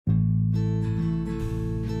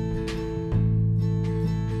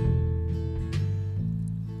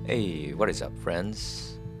Hey, what is up,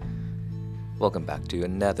 friends? Welcome back to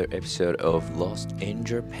another episode of Lost in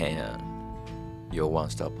Japan, your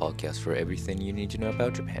one-stop podcast for everything you need to know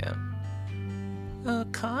about Japan.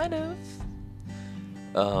 Kind of.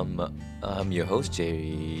 I'm your host,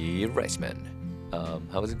 Jerry Reisman.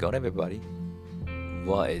 How's it going, everybody?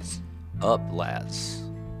 What is up, lads?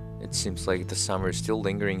 It seems like the summer is still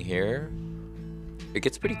lingering here. It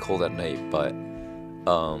gets pretty cold at night, but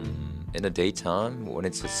in the daytime, when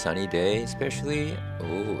it's a sunny day especially,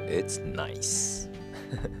 it's nice.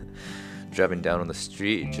 Driving down on the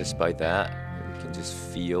street, just by that, you can just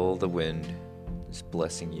feel the wind just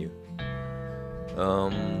blessing you.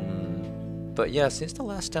 But yeah, since the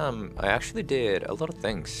last time, I actually did a lot of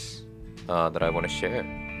things that I want to share.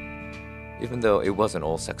 Even though it wasn't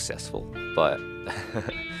all successful, but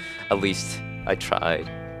at least I tried.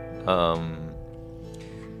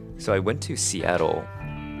 So I went to Seattle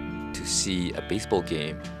to see a baseball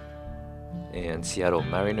game, and Seattle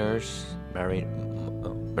Mariners, right?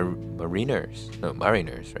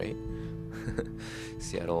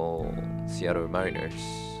 Seattle Mariners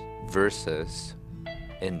versus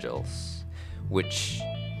Angels, which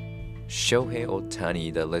Shohei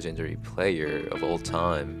Ohtani, the legendary player of all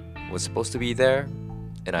time, was supposed to be there,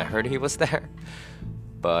 and I heard he was there,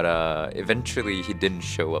 but eventually he didn't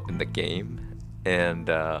show up in the game, and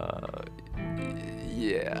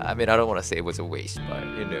yeah, I mean, I don't want to say it was a waste, but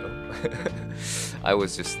I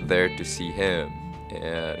was just there to see him,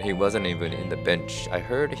 and he wasn't even in the bench. I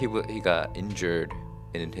heard he got injured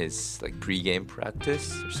in his pre-game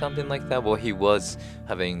practice or something like that. Well, he was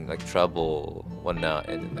having trouble whatnot,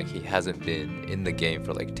 and he hasn't been in the game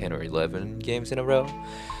for 10 or 11 games in a row.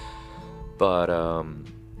 But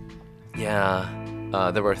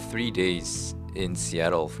there were 3 days in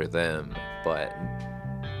Seattle for them, but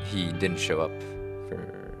he didn't show up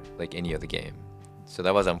for any other game, so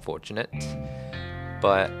that was unfortunate.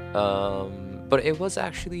 But it was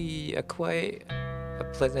actually quite a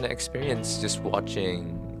pleasant experience just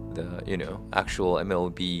watching the actual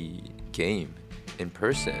MLB game in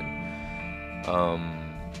person.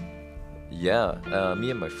 Me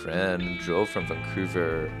and my friend drove from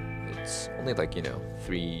Vancouver. It's only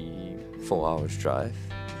 3-4 hours drive,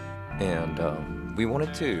 and we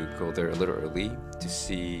wanted to go there a little early to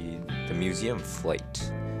see the museum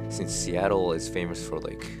flight, since Seattle is famous for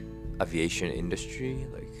aviation industry,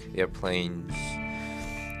 airplanes,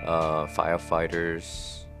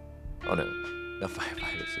 firefighters. Oh no, not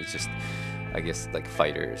firefighters. It's just, I guess,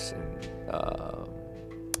 fighters and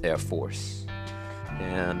Air Force.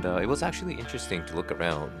 And it was actually interesting to look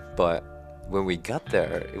around. But when we got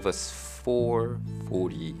there, it was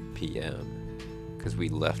 4:40 p.m. because we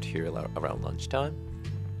left here around lunchtime.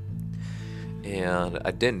 And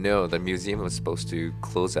I didn't know the museum was supposed to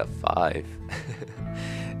close at 5.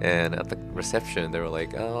 And at the reception, they were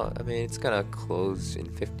like, "Oh, I mean, it's gonna close in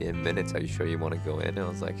 15 minutes. Are you sure you want to go in?" And I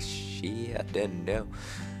was like, "Shit, I didn't know."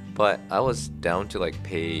 But I was down to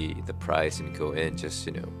pay the price and go in, just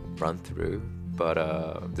run through. But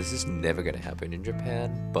this is never gonna happen in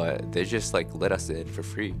Japan. But they just let us in for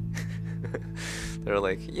free. They're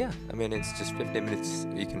like, "Yeah, I mean, it's just 15 minutes.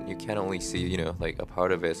 You can only see a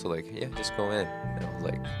part of it. So yeah, just go in." And I was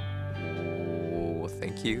like, "Oh,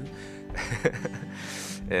 thank you."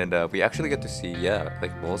 And we actually got to see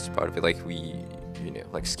most part of it. We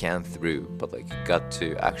scanned through, but got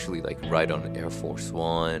to actually ride on Air Force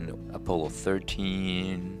One, Apollo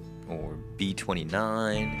 13, or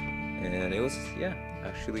B-29, and it was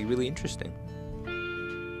actually really interesting.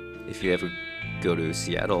 If you ever go to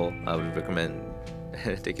Seattle, I would recommend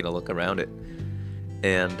taking a look around it.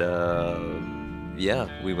 And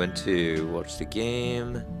we went to watch the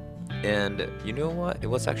game, and you know what? It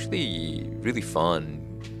was actually really fun.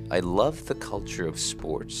 I love the culture of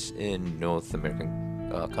sports in North American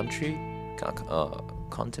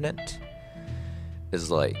continent.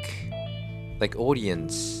 Is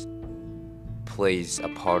audience plays a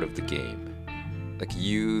part of the game.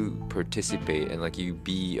 You participate and you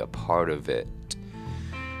be a part of it.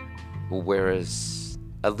 Whereas,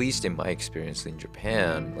 at least in my experience in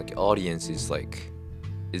Japan, audience is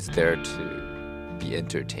there to be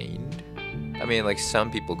entertained. I mean, some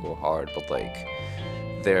people go hard, but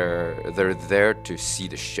they're there to see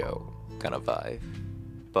the show kind of vibe.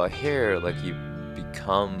 But here, you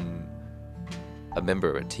become a member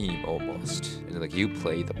of a team almost, and you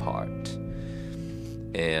play the part,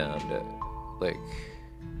 and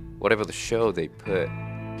whatever the show they put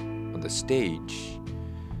on the stage,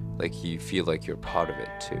 you feel you're part of it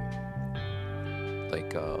too.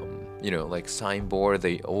 Signboard,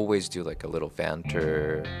 they always do a little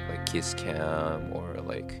banter, kiss cam, or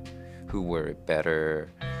who were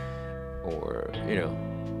better, or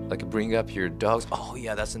like bring up your dogs. Oh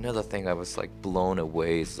yeah, that's another thing I was like blown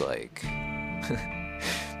away, is like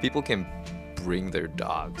people can bring their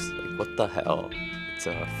dogs. Like, what the hell? It's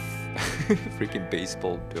a freaking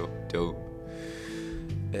baseball dome.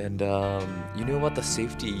 And you know what? The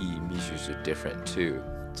safety measures are different too.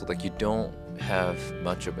 So like you don't have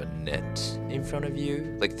much of a net in front of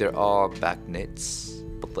you. Like there are back nets,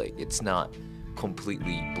 but like it's not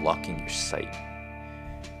completely blocking your sight,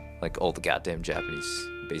 like all the goddamn Japanese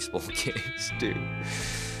baseball games do.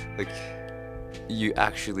 Like you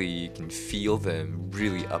actually can feel them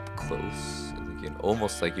really up close. You can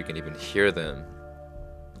almost like you can even hear them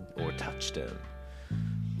or touch them.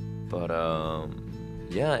 But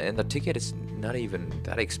yeah, and the ticket is not even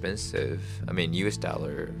that expensive. I mean, US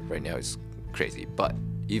dollar right now is crazy, but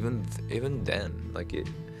even then, like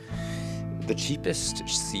the cheapest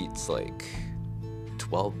seat's like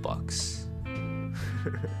 $12.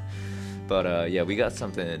 But yeah, we got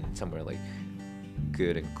something somewhere like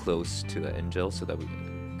good and close to the Angel, so that we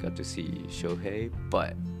got to see Shohei,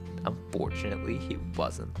 but unfortunately he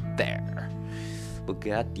wasn't there. Well,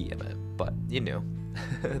 god damn it. But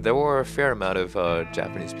there were a fair amount of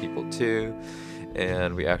Japanese people too,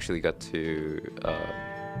 and we actually got to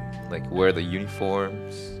like wear the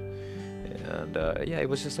uniforms, and yeah, it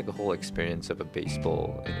was just like a whole experience of a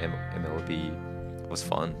baseball in MLB. It was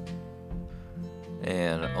fun.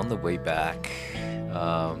 And on the way back,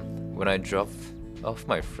 when I dropped off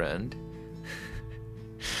my friend,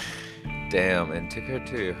 damn, and took her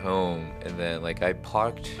to home, and then like I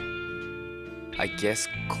parked, I guess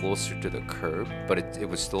closer to the curb, but it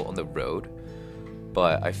was still on the road.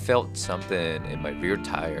 But I felt something in my rear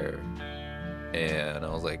tire, and I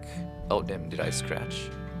was like, oh damn, did I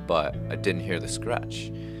scratch? But I didn't hear the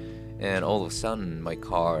scratch, and all of a sudden my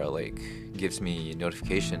car like gives me a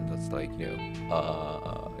notification that's like,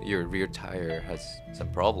 your rear tire has some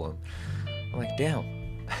problem. I'm like, damn.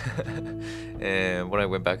 And when I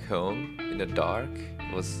went back home in the dark,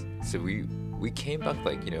 it was, so we came back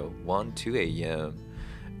like 1-2 a.m.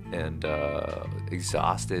 and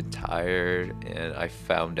exhausted, tired, and I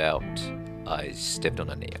found out I stepped on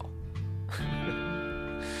a nail.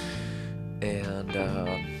 And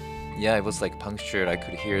yeah, it was like punctured. I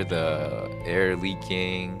could hear the air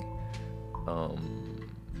leaking.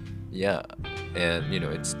 Yeah, and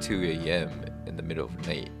it's 2 a.m. in the middle of the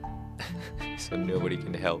night. So nobody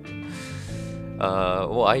can help.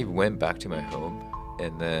 Well, I went back to my home,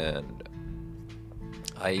 and then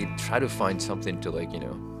I tried to find something to like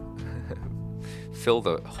fill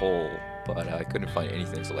the hole, but I couldn't find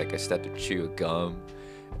anything. So like I started to chew a gum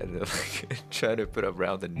and then like try to put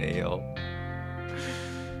around the nail.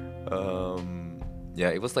 Yeah,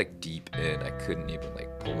 it was like deep in. I couldn't even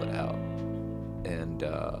like pull it out. And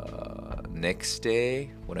next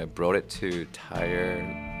day when I brought it to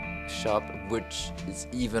tire shop, which is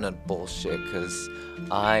even a bullshit, because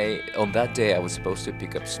on that day I was supposed to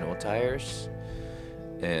pick up snow tires,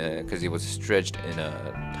 and because it was stretched in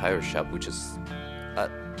a tire shop which is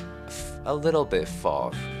a little bit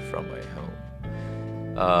far from my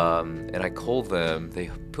home. And I called them. They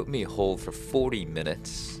put me on hold for 40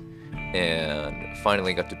 minutes, and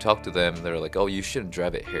finally got to talk to them. They were like, oh, you shouldn't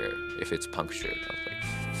drive it here if it's punctured. I was like,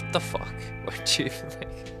 what the fuck? Why'd you even like...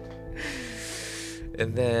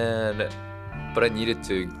 And then, but I needed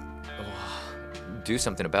to do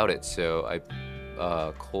something about it, so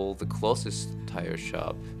I called the closest tire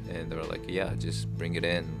shop, and they were like, yeah, just bring it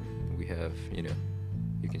in. We have,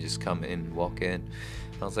 you can just come in, walk in.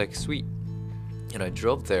 And I was like, sweet. And I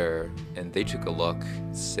drove there, and they took a look,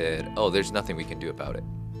 said, oh, there's nothing we can do about it.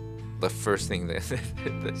 The first thing they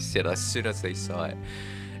said as soon as they saw it.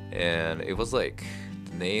 And it was like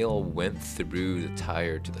the nail went through the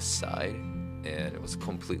tire to the side, and it was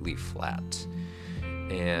completely flat.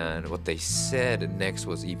 And what they said next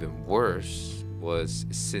was even worse, was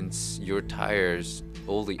since your tires,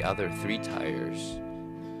 all the other 3 tires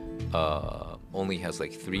only has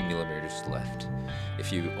like 3 millimeters left.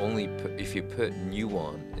 If you put new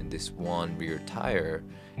one in this one rear tire,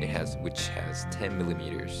 which has 10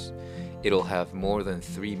 millimeters, it'll have more than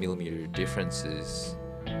 3 millimeter differences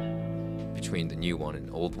between the new one and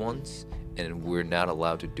old ones, and we're not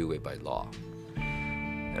allowed to do it by law.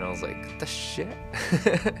 And I was like, what the shit?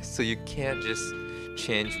 So you can't just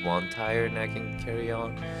change one tire and I can carry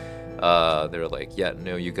on? They were like, yeah,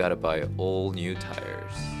 no, you gotta buy all new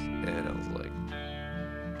tires. And I was like,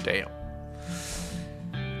 damn.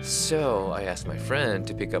 So I asked my friend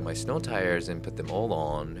to pick up my snow tires and put them all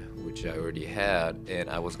on, which I already had, and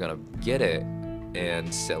I was gonna get it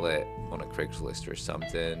and sell it on a Craigslist or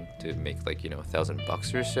something to make like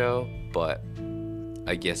 $1,000 or so. But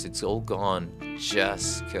I guess it's all gone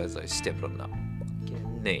just because I stepped on a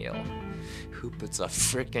fucking nail. Who puts a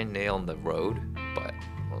freaking nail on the road? But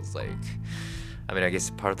I was like, I mean, I guess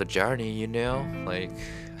part of the journey, you know? Like,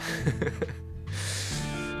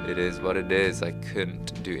 it is what it is. I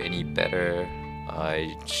couldn't do any better.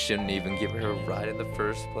 I shouldn't even give her a ride in the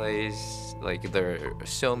first place. Like, there are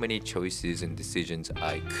so many choices and decisions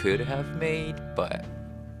I could have made, but,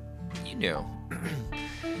 you know,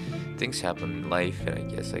 things happen in life, and I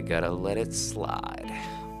guess I gotta let it slide.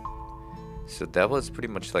 So that was pretty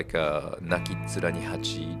much like a Nakitsura ni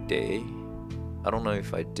hachi day. I don't know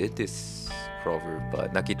if I did this proverb,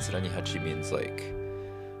 but Nakitsura ni hachi means like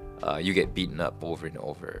you get beaten up over and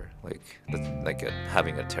over, like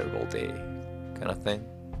having a terrible day kind of thing.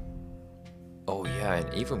 Oh yeah,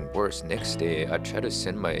 and even worse, next day I tried to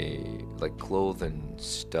send my like clothes and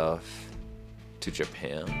stuff to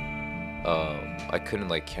Japan. I couldn't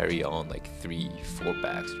like carry on like 3-4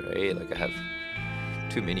 bags, right? Like I have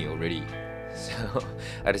too many already. So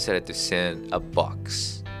I decided to send a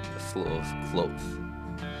box full of clothes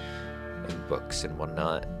and books and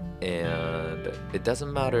whatnot. And it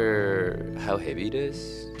doesn't matter how heavy it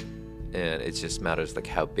is, and it just matters like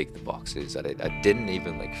how big the box is. I didn't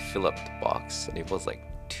even like fill up the box, and it was like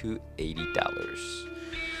 $280.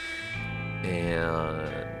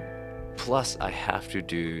 And plus I have to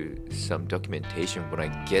do some documentation when I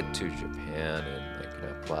get to Japan and like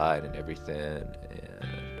apply and everything, and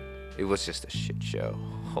it was just a shit show.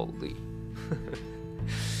 Holy.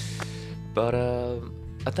 But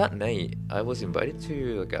at that night I was invited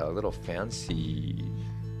to like a little fancy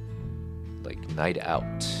like night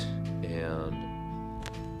out, and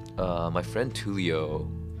my friend Tulio,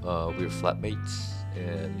 we were flatmates,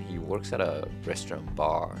 and he works at a restaurant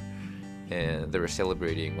bar, and they were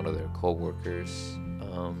celebrating one of their co-workers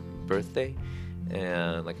birthday,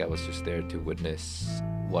 and like I was just there to witness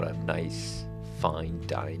what a nice fine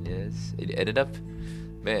dine is. It ended up,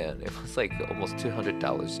 man, it was like almost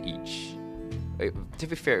 $200 each. To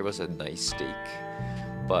be fair, it was a nice steak,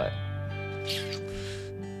 but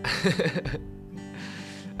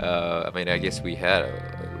I mean, I guess we had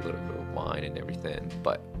a little bit of wine and everything,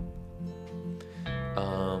 but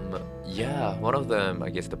yeah, one of them, I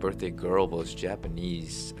guess the birthday girl was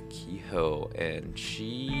Japanese, Akiho, and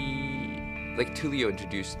she, like, Tulio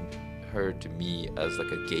introduced her to me as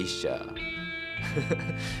like a geisha.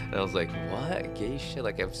 And I was like, what, geisha?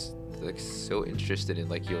 Like, I'm like so interested in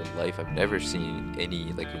like your life. I've never seen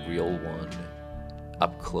any like real one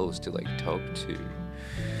up close to like talk to.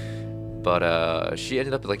 But she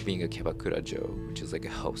ended up like being a kebakurajo, which is like a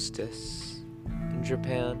hostess in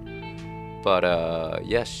Japan. But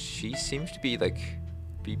yeah, she seems to be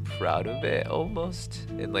be proud of it almost,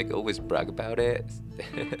 and like always brag about it.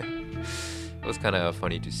 It was kind of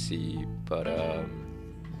funny to see. But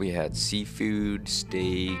we had seafood,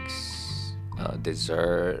 steaks,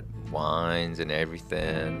 dessert, wines, and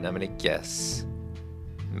everything. I'm gonna guess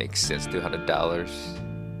makes sense.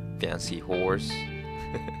 $200, fancy horse.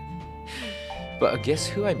 But guess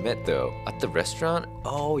who I met though at the restaurant?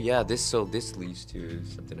 Oh yeah, this leads to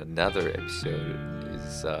something. Another episode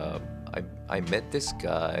is I met this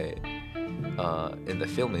guy in the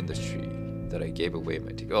film industry that I gave away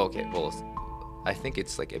my ticket. Oh, okay, well, I think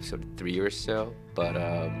it's like episode 3 or so. But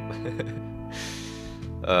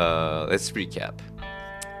let's recap.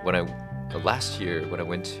 Last year when I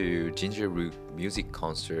went to Ginger Root music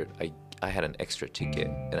concert, I had an extra ticket,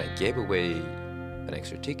 and I gave away an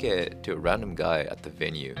extra ticket to a random guy at the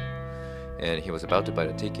venue, and he was about to buy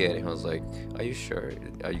the ticket, and he was like, are you sure?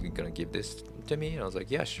 Are you gonna give this to me? And I was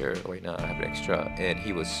like, yeah, sure, why not? I have an extra. And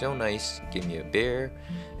he was so nice, gave me a beer,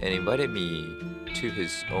 and invited me to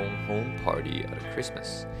his own home party at a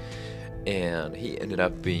Christmas. And he ended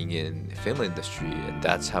up being in the film industry, and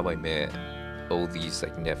that's how I met all these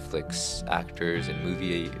like Netflix actors and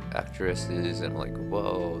movie actresses, and I'm like,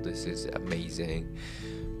 whoa, this is amazing.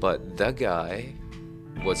 But that guy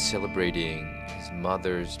was celebrating his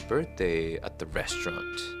mother's birthday at the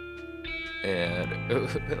restaurant, and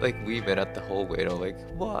like we met at the hallway, and I'm like,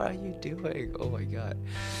 what are you doing? Oh my god.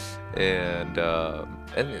 And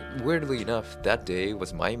weirdly enough, that day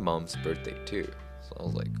was my mom's birthday too, so I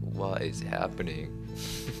was like, what is happening?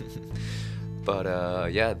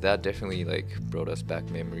 But yeah, that definitely like brought us back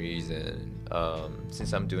memories, and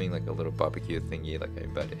since I'm doing like a little barbecue thingy, like I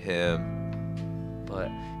invited him.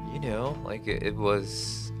 But you know, like it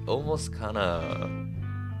was almost kind of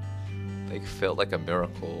like felt like a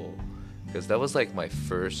miracle, because that was like my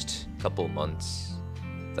first couple months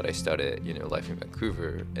that I started, you know, life in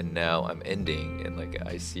Vancouver, and now I'm ending and like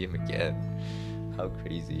I see him again. How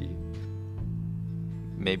crazy.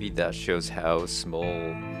 maybe that shows how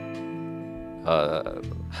small,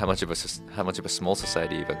 how much of a small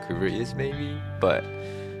society Vancouver is, maybe. But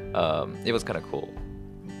it was kind of cool.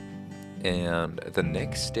 And the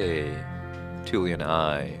next day, Tully and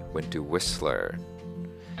I went to Whistler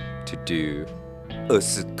to do a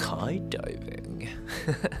skydiving.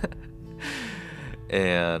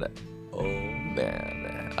 And oh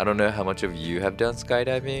man, I don't know how much of you have done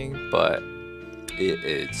skydiving, but it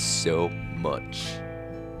is so much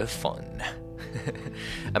fun.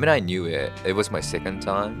 I mean, I knew it. It was my second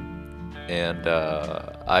time, and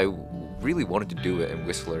I really wanted to do it in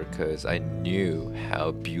Whistler because I knew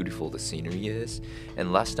how beautiful the scenery is.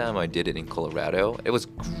 And last time I did it in Colorado, it was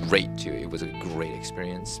great too. It was a great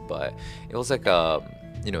experience, but it was like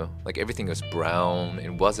like everything was brown.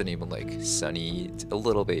 It wasn't even like sunny. It's a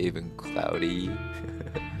little bit even cloudy.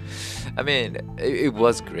 I mean, it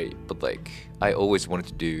was great, but like I always wanted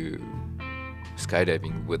to do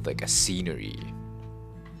skydiving with like a scenery.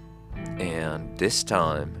 And this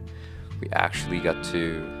time we actually got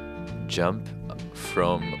to jump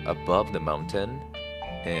from above the mountain,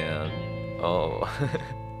 and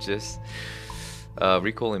just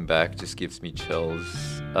recalling back just gives me chills.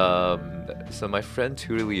 So my friend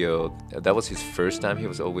Tulio, that was his first time. He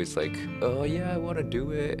was always like, oh yeah, I want to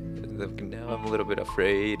do it. Now I'm a little bit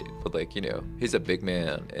afraid, but like, he's a big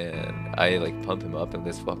man, and I like pump him up and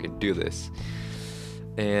let's fucking do this.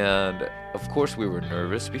 And of course we were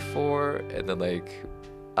nervous before, and then like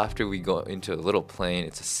after we go into a little plane,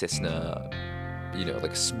 it's a Cessna,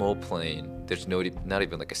 like a small plane. There's not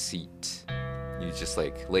even like a seat. You just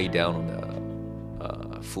like lay down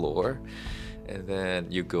on the floor, and then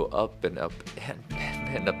you go up and up,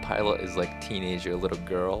 and the pilot is like teenager little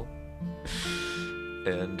girl.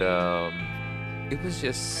 And it was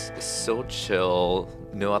just so chill,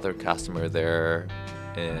 no other customer there,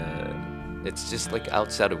 and it's just like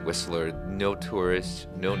outside of Whistler, no tourists,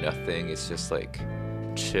 no nothing. It's just like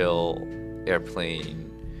chill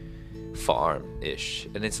airplane farm-ish,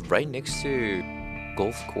 and it's right next to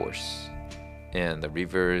golf course and the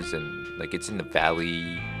rivers, and like it's in the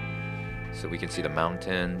valley, so we can see the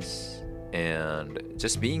mountains. And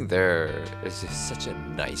just being there is just such a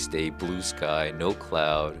nice day. Blue sky, no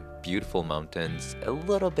cloud, beautiful mountains, a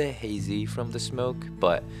little bit hazy from the smoke,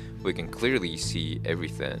 but we can clearly see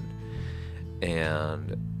everything.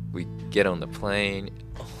 And we get on the plane.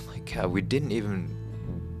 Oh my god, we didn't even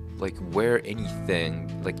like wear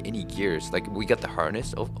anything, like any gears. Like we got the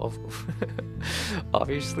harness of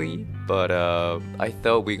obviously, but I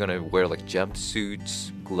thought we were gonna wear like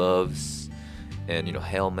jumpsuits, gloves, and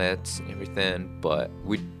helmets and everything, but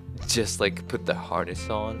we just like put the harness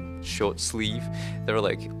on, short sleeve. They were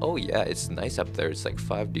like, oh yeah, it's nice up there, it's like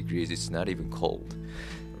 5 degrees, it's not even cold.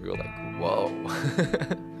 And we were like, whoa.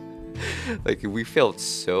 Like we felt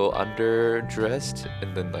so underdressed,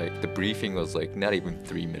 and then like the briefing was like not even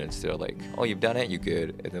 3 minutes. They're like, oh, you've done it, you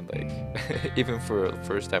good. And then like even for a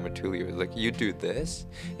first time at Tulio, it was like, you do this,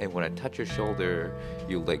 and when I touch your shoulder,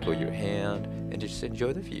 you let go your hand and just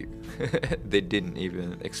enjoy the view. They didn't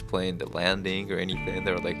even explain the landing or anything.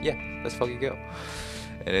 They were like, yeah, let's fucking go.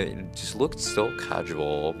 And it just looked so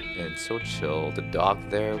casual and so chill. The dock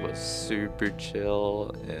there was super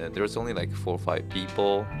chill, and there was only like 4 or 5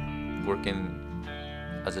 people working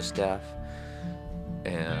as a staff,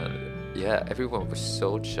 and yeah, everyone was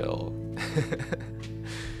so chill.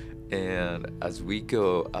 And as we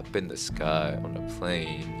go up in the sky on the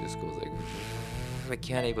plane, it just goes like, we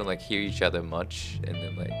can't even like hear each other much, and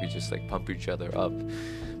then like we just like pump each other up.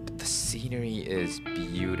 But the scenery is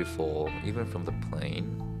beautiful, even from the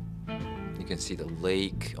plane. You can see the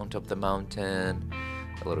lake on top of the mountain,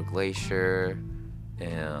 a little glacier.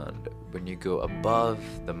 And when you go above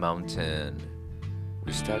the mountain,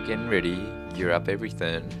 we start getting ready, gear up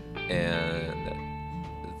everything,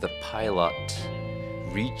 and the pilot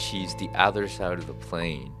reaches the other side of the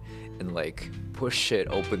plane and like push it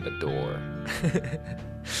open the door.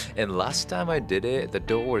 And last time I did it, the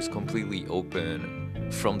door was completely open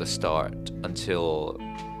from the start until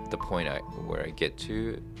the point where I get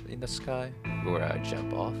to in the sky, where I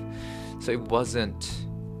jump off. So it wasn't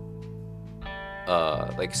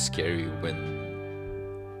like scary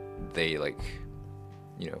when they like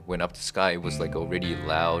went up the sky. It was like already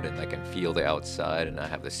loud, and I can feel the outside, and I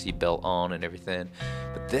have the seatbelt on and everything.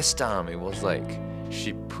 But this time it was like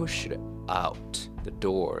she pushed it out the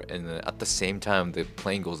door, and then at the same time the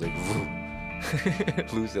plane goes like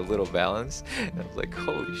lose a little balance, and I was like,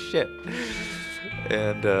 holy shit.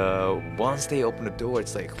 And once they open the door,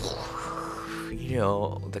 it's like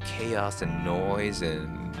the chaos and noise,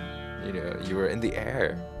 and you were in the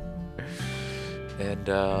air.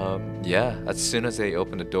 And yeah, as soon as they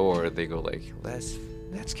open the door, they go like, let's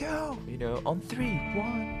go, on three,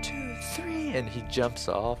 1, 2, 3, and he jumps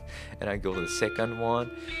off, and I go to the second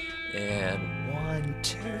one, and 1,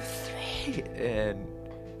 2, 3, and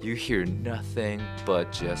you hear nothing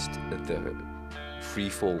but just the free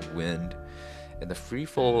fall wind. And the free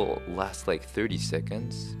fall lasts like 30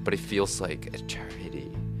 seconds, but it feels like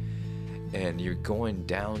eternity. And you're going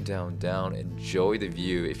down, down, down. Enjoy the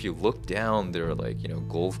view. If you look down, there are like,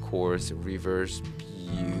 golf course, rivers,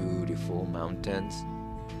 beautiful mountains,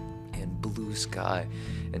 and blue sky.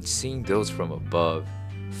 And seeing those from above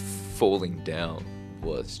falling down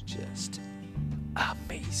was just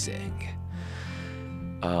amazing.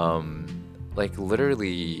 Like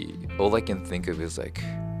literally, all I can think of is like,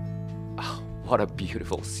 oh, what a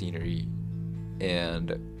beautiful scenery.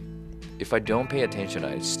 And if I don't pay attention,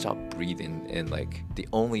 I stop breathing, and like the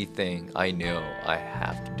only thing I know I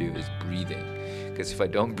have to do is breathing, because if I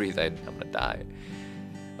don't breathe, I'm gonna die.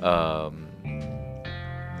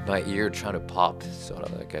 My ear trying to pop, sort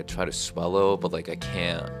of like I try to swallow, but like I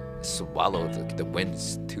can't swallow, the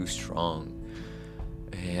wind's too strong.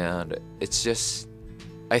 And it's just,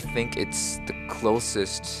 I think it's the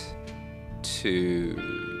closest to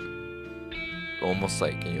almost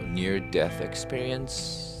like near death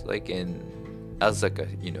experience, like as like a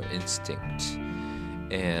instinct,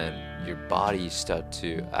 and your body start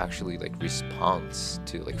to actually like response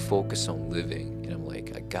to like focus on living, and I'm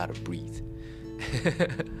like, I gotta breathe.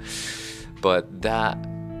 But that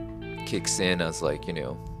kicks in as like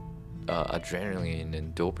adrenaline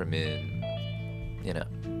and dopamine.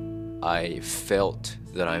 I felt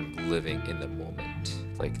that I'm living in the moment,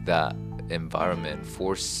 like that environment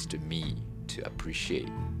forced me to appreciate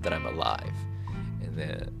that I'm alive. And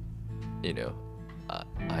then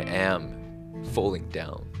I am falling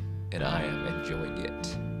down and I am enjoying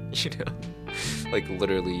it. Like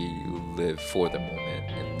literally live for the moment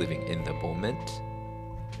and living in the moment.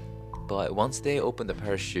 But once they open the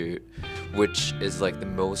parachute, which is like the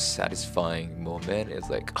most satisfying moment, is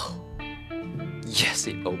like, oh yes,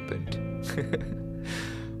 it opened.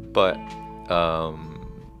 But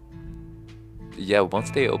yeah, once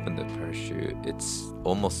they open the parachute, it's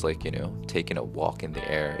almost like taking a walk in the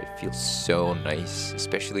air. It feels so nice,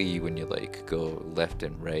 especially when you like go left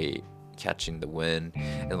and right, catching the wind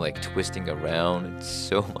and like twisting around. It's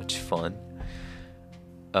so much fun.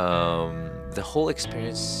 The whole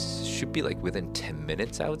experience should be like within 10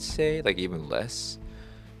 minutes, I would say, like even less.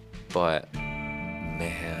 But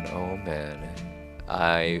man, oh man,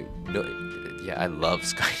 I love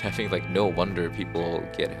skydiving. Like no wonder people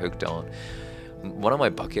get hooked on. One of my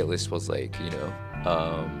bucket lists was like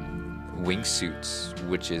wingsuits,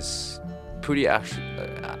 which is pretty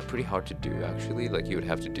hard to do actually. Like you would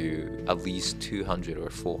have to do at least 200 or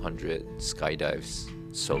 400 skydives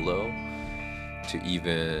solo to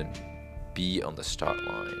even be on the start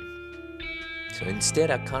line. So instead,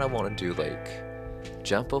 I kind of want to do like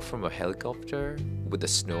jump off from a helicopter with a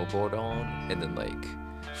snowboard on, and then like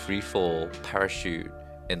free fall, parachute,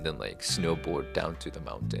 and then like snowboard down to the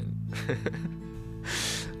mountain.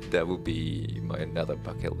 That would be my another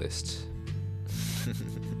bucket list.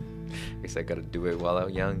 Guess I gotta do it while I'm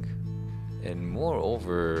young. And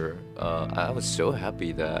moreover, I was so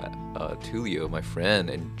happy that Tulio, my friend,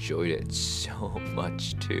 enjoyed it so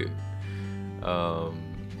much too.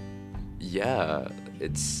 Yeah,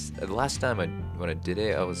 it's the last time when I did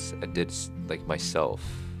it, I did like myself,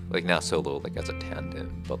 like not solo, like as a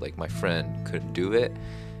tandem, but like my friend couldn't do it,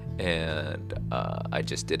 and I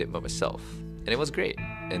just did it by myself, and it was great,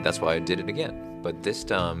 and that's why I did it again. But this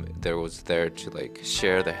time there was there to like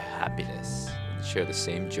share the happiness, share the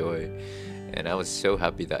same joy, and I was so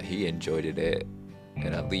happy that he enjoyed it,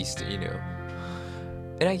 and at least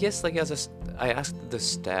and I guess like I asked the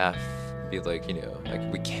staff, be like like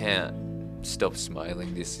we can't stop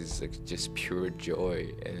smiling, this is like just pure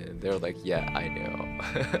joy, and they're like, yeah, I know.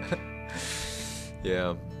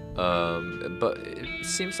 Yeah. But it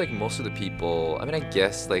seems like most of the people, I mean, I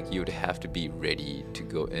guess like you would have to be ready to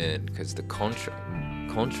go in, because the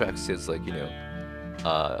contract says like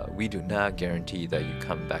we do not guarantee that you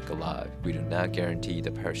come back alive, we do not guarantee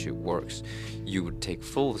the parachute works, you would take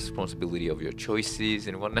full responsibility of your choices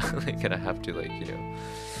and whatnot. Like, and I have to like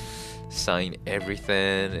sign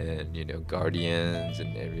everything, and guardians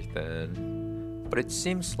and everything. But it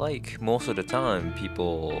seems like most of the time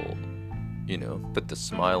people put the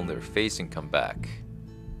smile on their face and come back.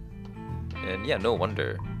 And yeah, no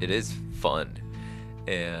wonder, it is fun.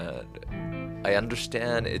 And I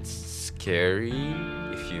understand it's scary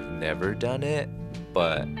if you've never done it,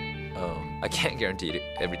 but I can't guarantee it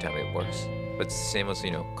every time it works. But it's the same as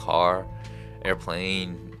car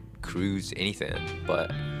airplane, cruise, anything.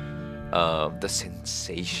 But the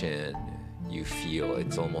sensation you feel,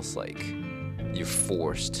 it's almost like you're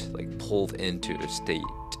forced, like pulled into a state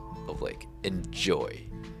of like enjoy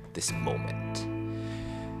this moment,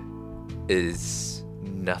 is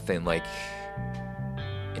nothing like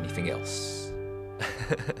anything else.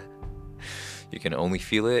 You can only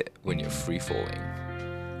feel it when you're free falling.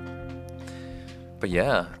 But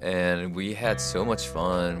yeah, and we had so much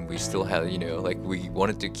fun. We still had, like we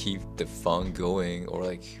wanted to keep the fun going, or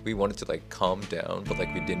like we wanted to like calm down, but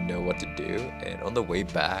like we didn't know what to do. And on the way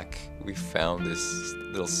back, we found this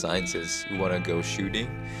little sign says, "We want to go shooting,"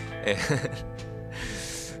 and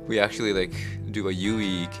we actually like do a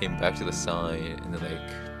UE, came back to the sign, and then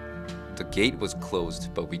like the gate was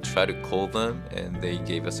closed, but we tried to call them, and they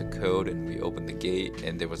gave us a code, and we opened the gate,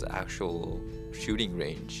 and there was an actual shooting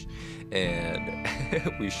range, and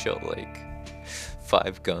we shot like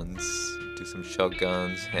 5 guns, do some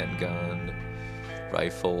shotguns, handgun,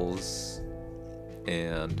 rifles,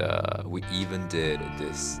 and we even did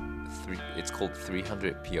this it's called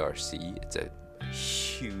 300 PRC. It's a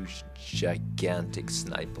huge, gigantic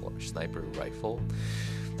sniper rifle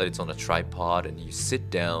that it's on a tripod, and you sit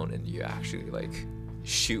down and you actually like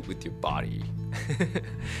shoot with your body.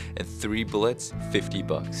 And 3 bullets,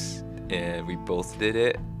 $50. And we both did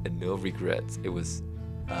it, and no regrets. It was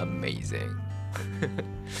amazing.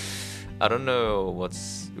 I don't know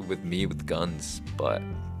what's with me with guns, but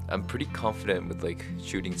I'm pretty confident with like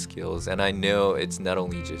shooting skills, and I know it's not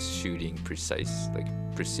only just shooting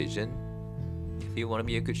precision if you want to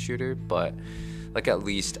be a good shooter, but like at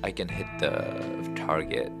least I can hit the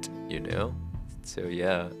target, So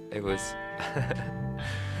yeah, it was.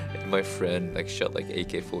 My friend like shot like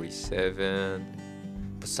AK-47,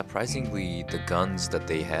 but surprisingly the guns that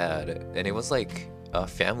they had, and it was like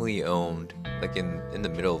family owned, like in the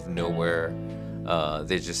middle of nowhere.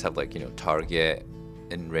 They just have like target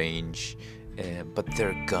and range, but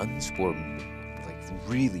their guns were like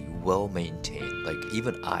really well maintained. Like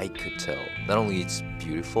even I could tell, not only it's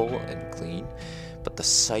beautiful and clean, but the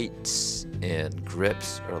sights and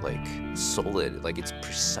grips are like solid, like it's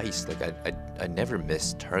precise. Like I never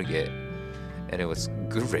missed target, and it was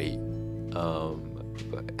great.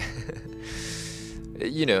 But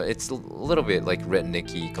it's a little bit like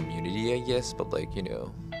rednecky community, I guess, but like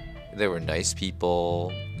they were nice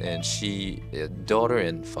people, and daughter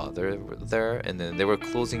and father were there, and then they were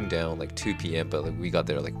closing down like 2 p.m, but like we got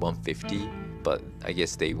there like 1:50, but I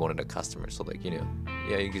guess they wanted a customer, so like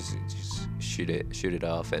yeah, you just shoot it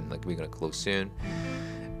off, and like we're gonna close soon.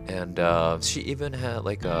 And she even had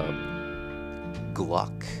like a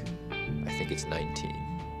Glock, I think it's 19,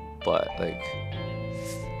 but like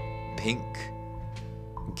pink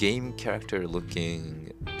game character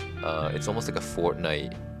looking, it's almost like a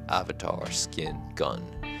Fortnite avatar skin gun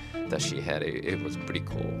that she had. It was pretty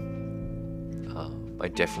cool. I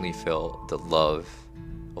definitely felt the love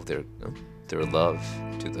of their love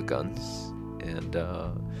to the guns. And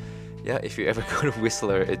yeah, if you ever go to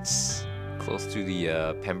Whistler, it's close to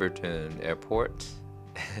the Pemberton airport,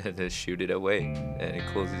 and just shoot it away, and it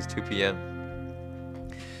closes 2 p.m.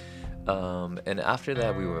 And after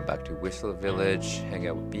that, we went back to Whistler Village, hang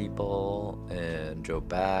out with people, and drove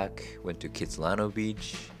back. Went to Kitsilano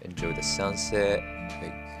Beach, enjoyed the sunset.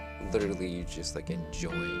 Like literally, just like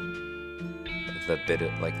enjoying the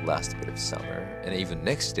last bit of summer. And even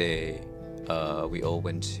next day, we all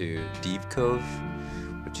went to Deep Cove,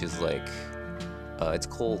 which is like it's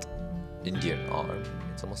called Indian Arm.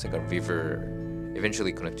 It's almost like a river,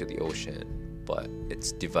 eventually connected to the ocean, but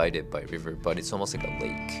it's divided by river, but it's almost like a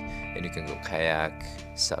lake, and you can go kayak,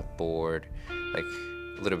 surfboard, like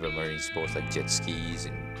a little bit of marine sports like jet skis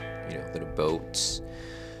and little boats.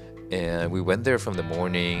 And we went there from the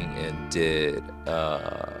morning and did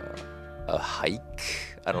a hike.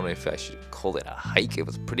 I don't know if I should call it a hike. It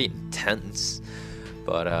was pretty intense,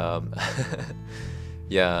 but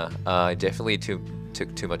yeah, I definitely took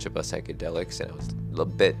too much of a psychedelics, and I was a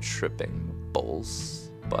bit tripping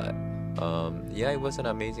balls, but yeah, it was an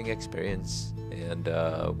amazing experience. And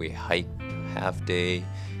we hiked half day,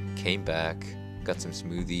 came back, got some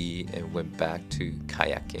smoothie, and went back to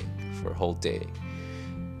kayaking for a whole day.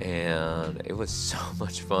 And it was so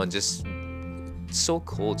much fun, just so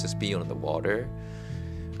cool, just being on the water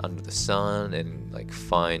under the sun, and like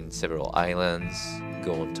find several islands,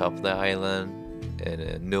 go on top of the island,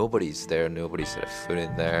 and nobody's there, nobody set a foot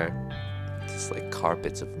in there. It's like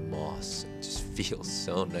carpets of moss. It just feels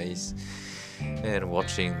so nice. And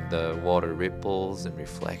watching the water ripples and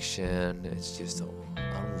reflection, it's just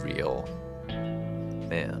unreal.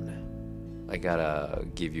 Man, I gotta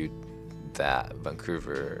give you that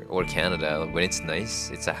Vancouver or Canada, when it's nice,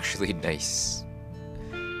 it's actually nice.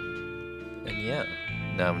 And yeah,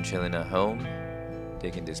 now I'm chilling at home,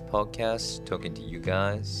 taking this podcast, talking to you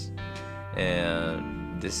guys,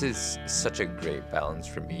 and this is such a great balance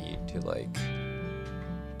for me to like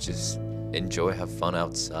just enjoy, have fun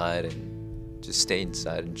outside, and just stay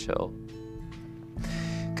inside and chill.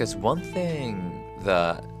 Because one thing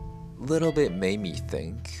that little bit made me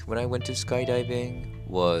think when I went to skydiving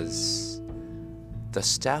was the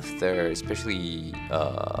staff there, especially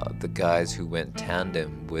the guys who went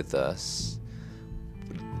tandem with us,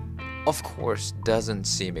 of course doesn't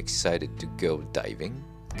seem excited to go diving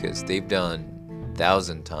because they've done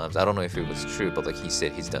 1,000 times. I don't know if it was true, but like he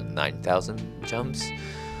said he's done 9,000 jumps,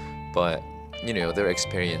 but you know, they're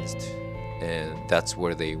experienced and that's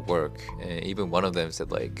where they work. And even one of them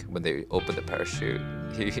said like when they opened the parachute,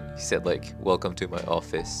 he said like, welcome to my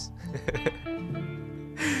office.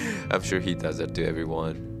 I'm sure he does that to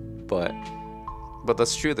everyone, but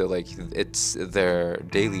that's true though. Like it's their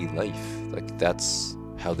daily life, like that's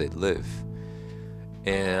how they live.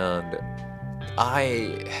 And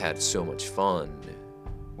I had so much fun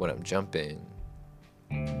when I'm jumping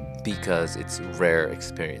because it's a rare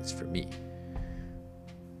experience for me.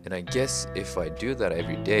 And I guess if I do that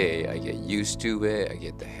every day, I get used to it, I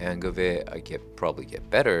get the hang of it, I probably get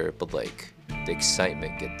better, but like the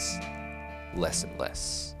excitement gets less and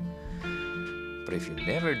less. But if you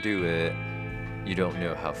never do it, you don't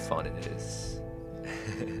know how fun it is.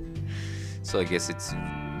 So I guess it's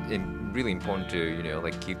really important to, you know,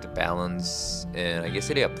 like keep the balance. And I guess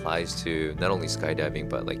it applies to not only skydiving,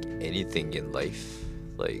 but like anything in life.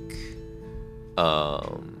 Like,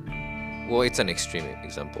 well, it's an extreme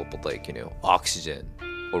example, but like, you know, oxygen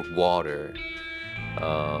or water,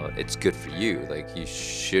 it's good for you. Like you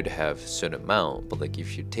should have a certain amount, but like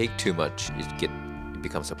if you take too much, it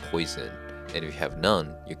becomes a poison. And if you have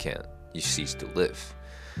none, you cease to live.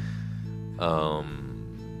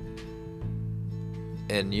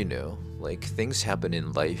 And you know, like things happen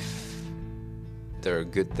in life. There are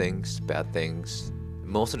good things, bad things.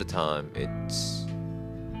 Most of the time, it's,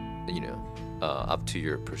 you know, up to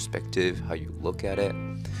your perspective, how you look at it.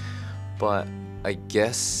 But I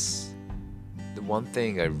guess the one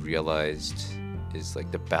thing I realized is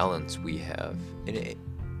like the balance we have, and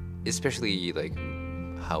especially like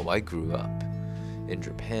how I grew up in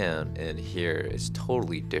Japan and here is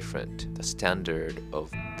totally different. The standard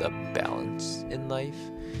of the balance in life.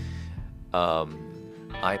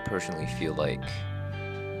 I personally feel like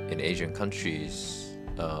in Asian countries,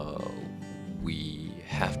 we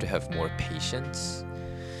have to have more patience,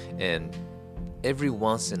 and every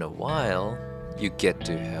once in a while you get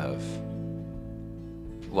to have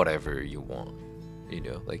whatever you want, you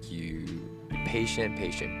know, like you patient,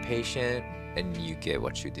 and you get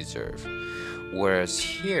what you deserve. Whereas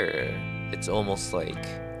here, it's almost like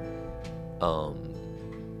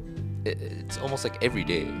it's almost like every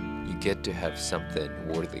day you get to have something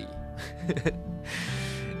worthy.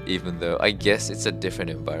 Even though I guess it's a different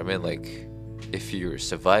environment. Like if you're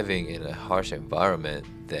surviving in a harsh environment,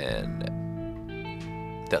 then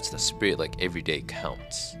that's the spirit. Like every day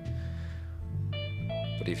counts.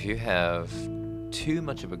 But if you have too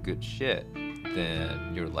much of a good shit,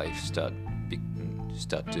 then your life start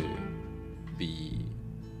to be,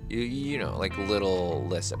 you know, like a little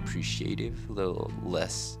less appreciative, a little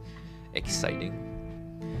less exciting.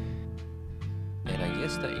 And I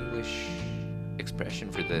guess the English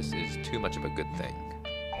expression for this is too much of a good thing.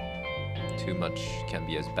 Too much can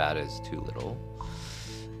be as bad as too little.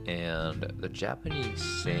 And the Japanese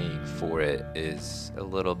saying for it is a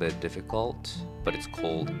little bit difficult, but it's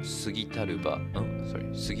called 過ぎたるは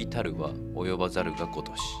及ばざるが如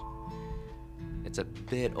し. It's a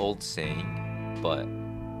bit old saying, but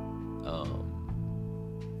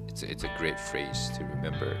it's a great phrase to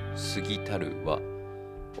remember. 過ぎたるは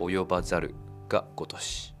及ばざるが如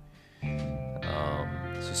し.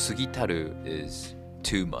 So 過ぎたる is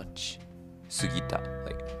too much. 過ぎた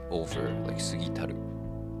like over, like 過ぎたる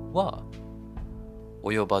は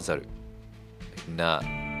及ばざる like not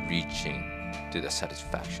reaching to the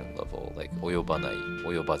satisfaction level, like 及ばない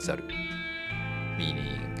及ばざる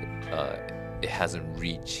meaning it hasn't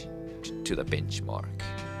reached to the benchmark.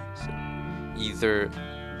 So either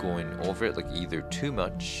going over it, like either too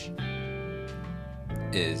much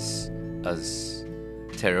is as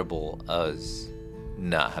terrible as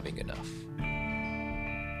not having enough.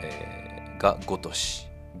 が如し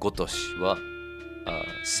は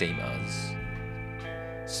same as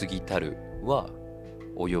過ぎたるは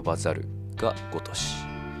及ばざるが如し.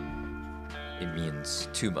 It means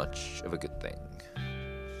too much of a good thing.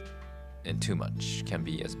 and too much can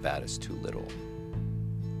be as bad as too little.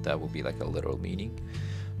 That will be like a literal meaning.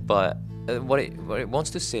 But what it wants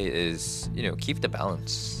to say is, keep the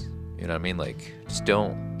balance. You know what I mean? Like, just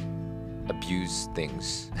don't abuse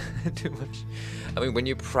things too much. I mean, when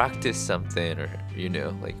you practice something, or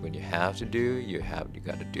like when you have to do, you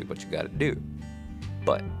got to do what you got to do.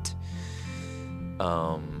 But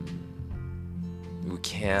we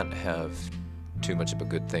can't have too much of a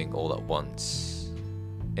good thing all at once.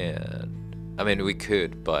 And I mean, we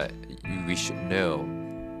could, but we should know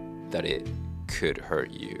that it could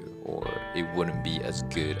hurt you, or it wouldn't be as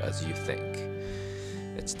good as you think.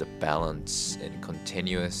 It's the balance and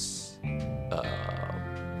continuous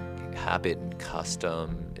habit and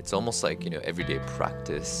custom. It's almost like, everyday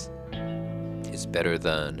practice is better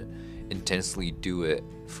than intensely do it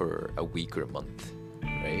for a week or a month,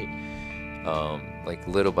 right? Like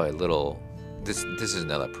little by little. This is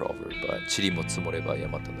another proverb, but 塵も積もれば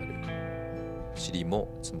山となる。塵も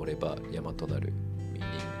積もれば山となる. Meaning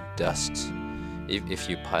dust. If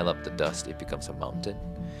you pile up the dust, it becomes a mountain.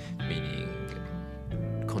 Meaning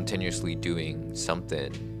continuously doing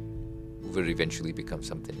something will eventually become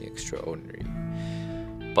something extraordinary.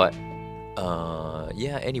 But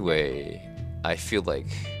anyway, I feel like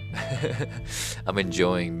I'm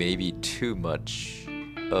enjoying maybe too much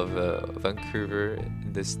of Vancouver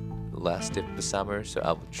in this last dip of the summer, so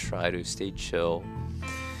I will try to stay chill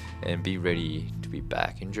and be ready to be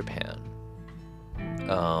back in Japan.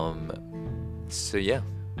 So yeah,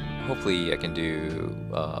 hopefully I can do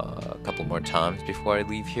a couple more times before I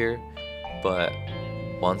leave here. But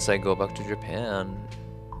once I go back to Japan,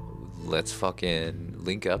 let's fucking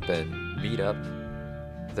link up and meet up.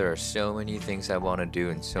 There are so many things I want to do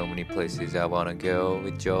and so many places I want to go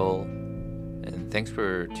with Joel. And thanks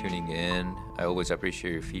for tuning in. I always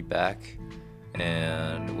appreciate your feedback.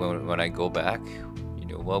 And when I go back,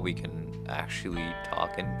 we can actually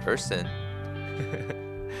talk in person.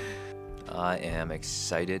 I am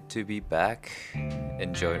excited to be back.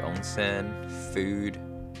 Enjoy onsen, food,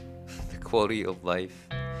 the quality of life.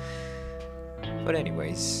 But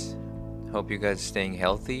anyways, hope you guys are staying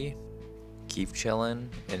healthy. Keep chilling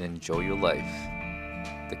and enjoy your life.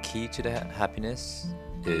 The key to the happiness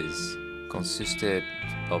is consisted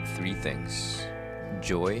of 3 things: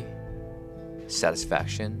 joy,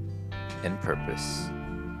 satisfaction, and purpose.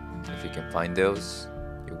 If you can find those,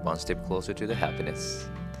 you're one step closer to the happiness.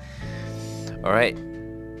 Alright,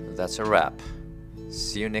 that's a wrap.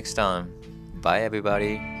 See you next time. Bye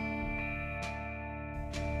everybody.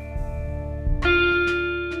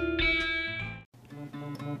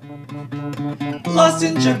 Lost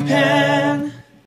in Japan.